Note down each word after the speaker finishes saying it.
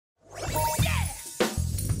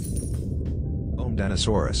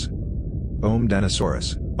Ohmdenosaurus.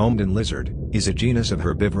 Ohmdenosaurus, Ohmden lizard, is a genus of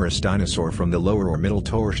herbivorous dinosaur from the Lower or Middle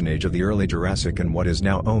Toarcian age of the Early Jurassic in what is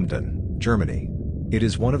now Ohmden, Germany. It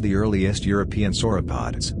is one of the earliest European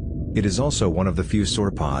sauropods. It is also one of the few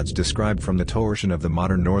sauropods described from the Toarcian of the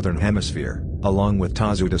modern Northern Hemisphere, along with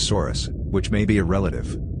Tazoudasaurus, which may be a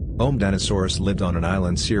relative. Ohmdenosaurus lived on an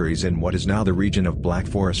island series in what is now the region of Black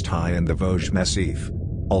Forest High and the Vosges Massif.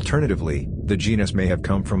 Alternatively, the genus may have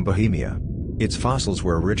come from Bohemia. Its fossils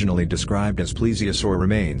were originally described as plesiosaur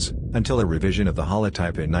remains, until a revision of the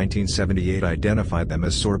holotype in 1978 identified them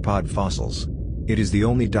as sauropod fossils. It is the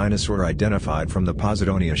only dinosaur identified from the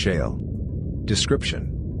Posidonia Shale.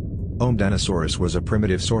 Description: Ohmdenosaurus was a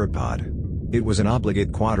primitive sauropod. It was an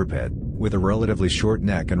obligate quadruped, with a relatively short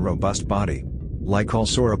neck and robust body. Like all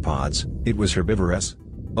sauropods, it was herbivorous.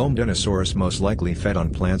 Ohmdenosaurus most likely fed on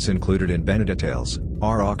plants included in Benedictales,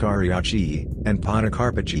 Araucariaceae, and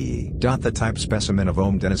Podocarpaceae. The type specimen of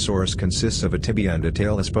Ohmdenosaurus consists of a tibia and a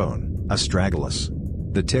tailless bone, astragalus.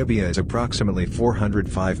 The tibia is approximately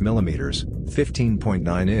 405 mm,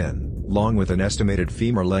 15.9 in, long with an estimated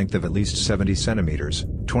femur length of at least 70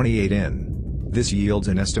 cm, 28 in. This yields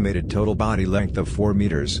an estimated total body length of 4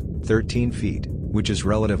 meters, 13 feet, which is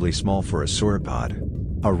relatively small for a sauropod.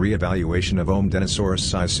 A re-evaluation of Ohmdenosaurus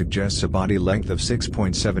size suggests a body length of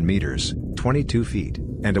 6.7 meters, 22 feet,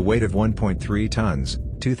 and a weight of 1.3 tons,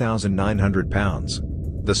 2,900 pounds.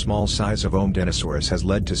 The small size of Ohmdenosaurus has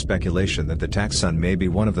led to speculation that the taxon may be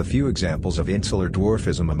one of the few examples of insular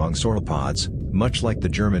dwarfism among sauropods, much like the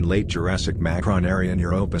German late Jurassic Macronarian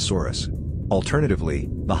Europasaurus. Alternatively,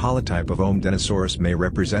 the holotype of Ohmdenosaurus may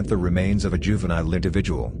represent the remains of a juvenile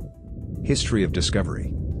individual. History of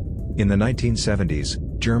discovery. In the 1970s,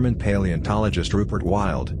 German paleontologist Rupert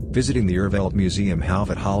Wild, visiting the Urwelt Museum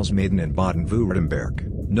Haupt-Halsmaden in Baden-Württemberg,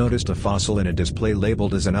 noticed a fossil in a display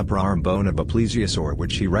labeled as an upper arm bone of a plesiosaur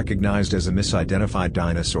which he recognized as a misidentified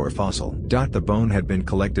dinosaur fossil. The bone had been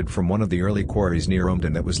collected from one of the early quarries near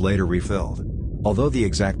Ohmden that was later refilled. Although the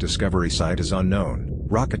exact discovery site is unknown,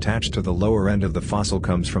 rock attached to the lower end of the fossil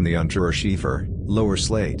comes from the Unterer Schiefer, lower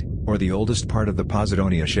slate, or the oldest part of the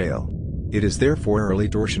Posidonia Shale. It is therefore Early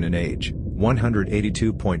Toarcian in age,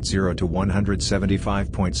 182.0 to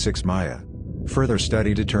 175.6 Maya. Further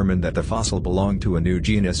study determined that the fossil belonged to a new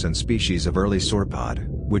genus and species of early sauropod,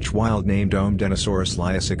 which Wild named Ohmdenosaurus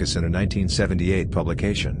liassicus in a 1978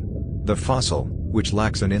 publication. The fossil, which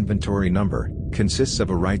lacks an inventory number, consists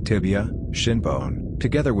of a right tibia, shin bone,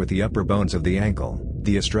 together with the upper bones of the ankle,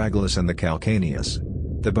 the astragalus and the calcaneus.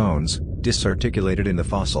 The bones, disarticulated in the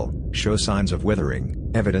fossil, show signs of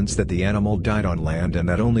withering, evidence that the animal died on land and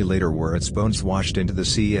that only later were its bones washed into the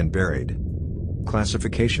sea and buried.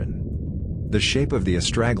 Classification. The shape of the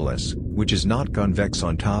astragalus, which is not convex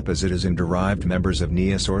on top as it is in derived members of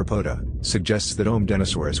Sauropoda, suggests that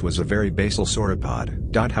Ohmdenosaurus was a very basal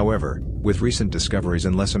sauropod. However, with recent discoveries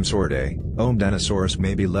in Lesomsauridae, Ohmdenosaurus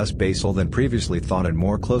may be less basal than previously thought and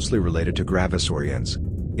more closely related to Gravosaurians.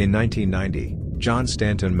 In 1990, John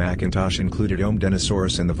Stanton McIntosh included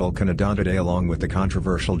Ohmdenosaurus in the Vulcanodontidae along with the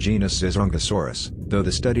controversial genus Tazoudasaurus, though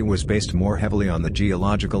the study was based more heavily on the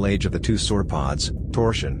geological age of the two sauropods,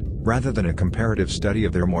 Toarcian, rather than a comparative study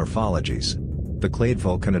of their morphologies. The clade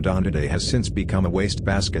Vulcanodontidae has since become a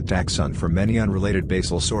wastebasket taxon for many unrelated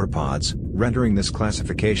basal sauropods, rendering this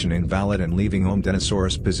classification invalid and leaving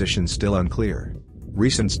Ohmdenosaurus' position still unclear.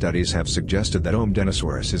 Recent studies have suggested that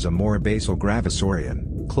Ohmdenosaurus is a more basal Gravosaurian,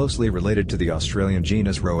 closely related to the Australian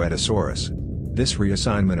genus Rhoetosaurus. This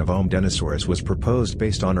reassignment of Ohmdenosaurus was proposed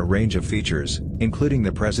based on a range of features, including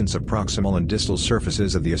the presence of proximal and distal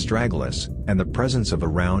surfaces of the astragalus, and the presence of a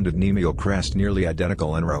rounded nemial crest nearly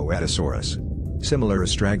identical in Rhoetosaurus. Similar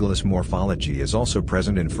astragalus morphology is also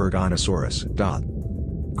present in Fergonosaurus.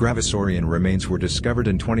 Gravosaurian remains were discovered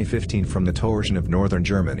in 2015 from the Toarcian of northern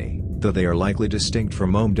Germany, though they are likely distinct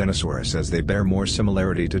from Ohmdenosaurus as they bear more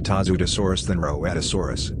similarity to Tazoudasaurus than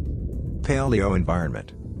Rhoetosaurus.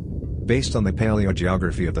 Paleo-environment. Based on the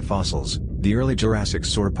paleogeography of the fossils, the early Jurassic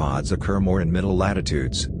sauropods occur more in middle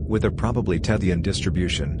latitudes, with a probably Tethyan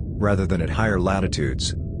distribution, rather than at higher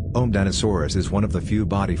latitudes. Ohmdenosaurus is one of the few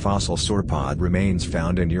body fossil sauropod remains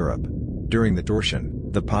found in Europe. During the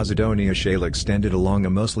Toarcian, the Posidonia Shale extended along a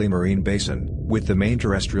mostly marine basin, with the main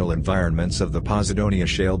terrestrial environments of the Posidonia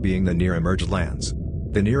Shale being the near-emerged lands.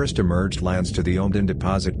 The nearest emerged lands to the Ohmden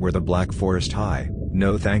deposit were the Black Forest High,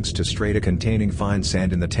 no thanks to strata containing fine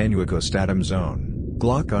sand in the Tenuicostatum zone,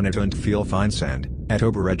 Glauconite und viel Feinsand, at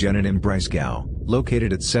Oberregionen im Breisgau,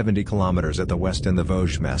 located at 70 km at the west in the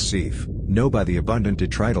Vosges Massif, know by the abundant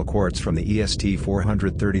detrital quartz from the EST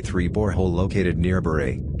 433 borehole located near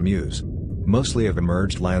Bure, Meuse. Mostly of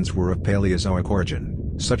emerged lands were of Paleozoic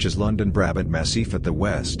origin, such as London Brabant Massif at the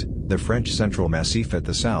west, the French Central Massif at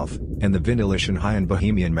the south, and the Vindelian High and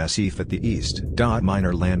Bohemian Massif at the east.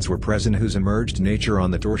 Minor lands were present whose emerged nature on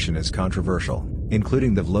the Toarcian is controversial,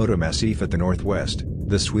 including the Vlota Massif at the northwest,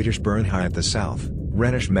 the Swedish Bern High at the south,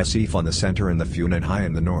 Rhenish Massif on the center and the Funen High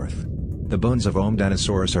in the north. The bones of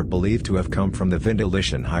Ohmdenosaurus are believed to have come from the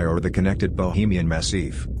Vindelian High or the connected Bohemian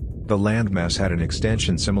Massif. The landmass had an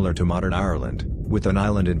extension similar to modern Ireland, with an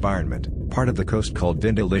island environment, part of the coast called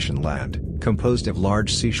Vindelian land, composed of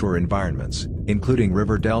large seashore environments, including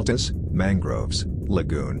river deltas, mangroves,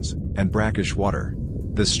 lagoons, and brackish water.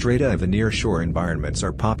 The strata of the near-shore environments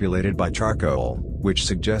are populated by charcoal, which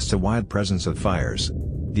suggests a wide presence of fires.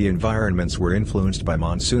 The environments were influenced by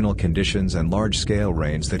monsoonal conditions and large-scale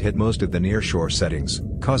rains that hit most of the near-shore settings,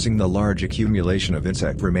 causing the large accumulation of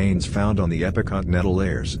insect remains found on the epicontinental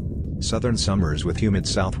layers. Southern summers with humid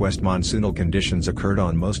southwest monsoonal conditions occurred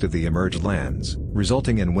on most of the emerged lands,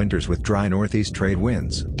 resulting in winters with dry northeast trade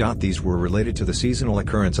winds. These were related to the seasonal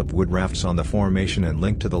occurrence of wood rafts on the formation and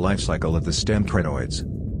linked to the life cycle of the stem crinoids.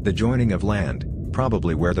 The joining of land,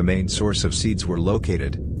 probably where the main source of seeds were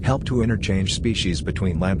located, helped to interchange species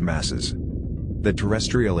between land masses. The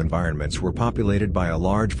terrestrial environments were populated by a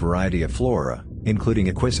large variety of flora, including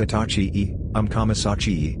Equisetaceae,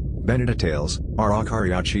 Umcomisacea, Benedictales,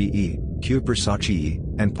 Araucariaceae, Cupersacea,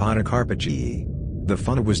 and Podocarpaceae. The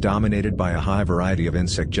fauna was dominated by a high variety of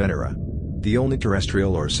insect genera. The only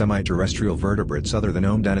terrestrial or semi-terrestrial vertebrates other than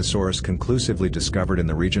Ohmdenosaurus conclusively discovered in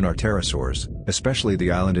the region are pterosaurs, especially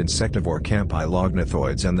the island insectivore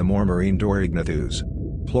Campylognathioids and the more marine Dorygnathus.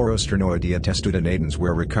 Pleurosternoidea testudinatans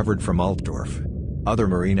were recovered from Altdorf. Other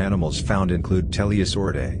marine animals found include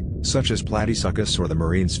Teleosauridae, such as Platysuchus or the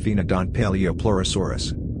marine sphenodont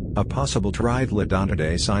Paleopleurosaurus. A possible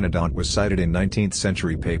Pteridlodontidae cynodont was cited in 19th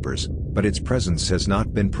century papers, but its presence has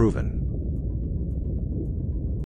not been proven.